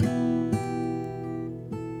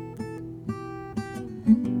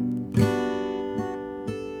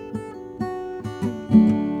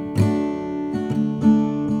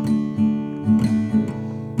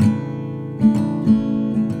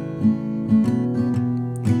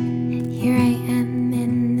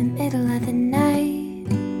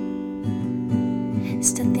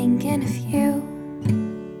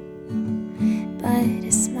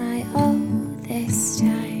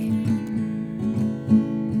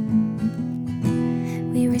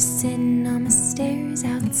sitting on the stairs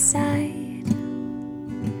outside,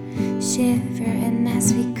 shivering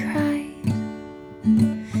as we cried.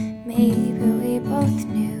 Maybe we both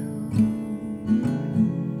knew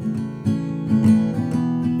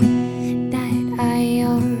that I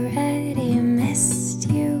already missed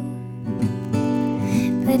you,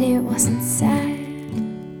 but it wasn't sad.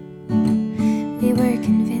 We were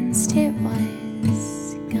convinced it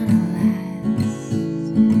was gonna last.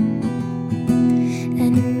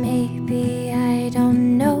 And maybe I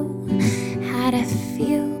don't know how to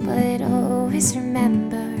feel, but always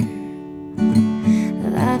remember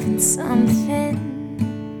loving something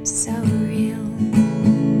so real.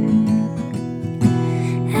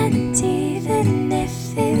 And even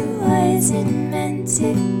if it wasn't meant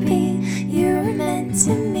to be, you were meant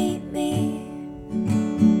to meet me.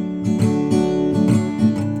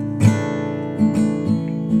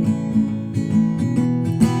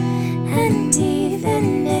 And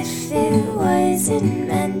even if it wasn't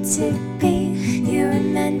meant to be, you were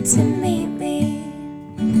meant to meet me.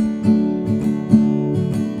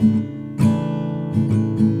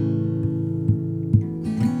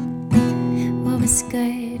 What was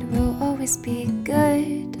good will always be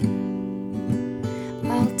good.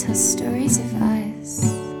 I'll tell stories of us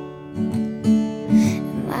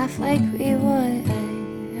and laugh like we would.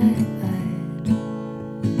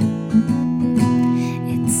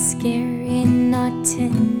 It's scary not to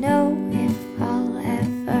know if I'll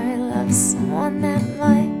ever love someone that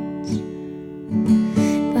much,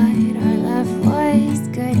 but our love was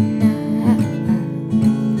good enough.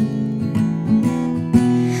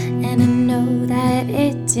 And I know that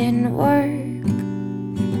it didn't work,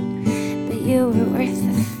 but you were worth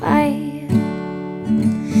the fight.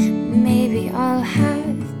 Maybe I'll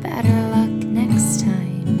have better luck next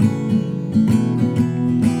time.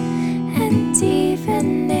 And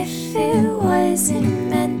even if it wasn't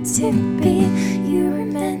meant to be, you were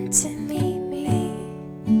meant to meet me.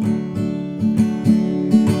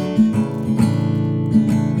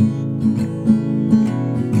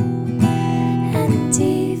 And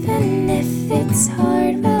even if it's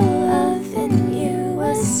hard, but loving you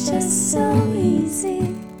was just so easy.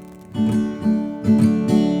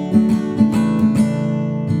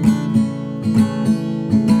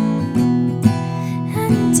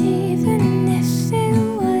 And even if it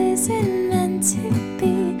wasn't meant to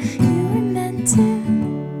be, you were meant to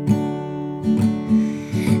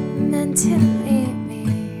meet me.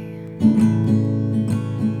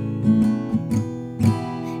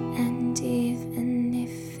 And even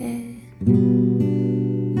if it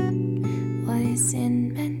wasn't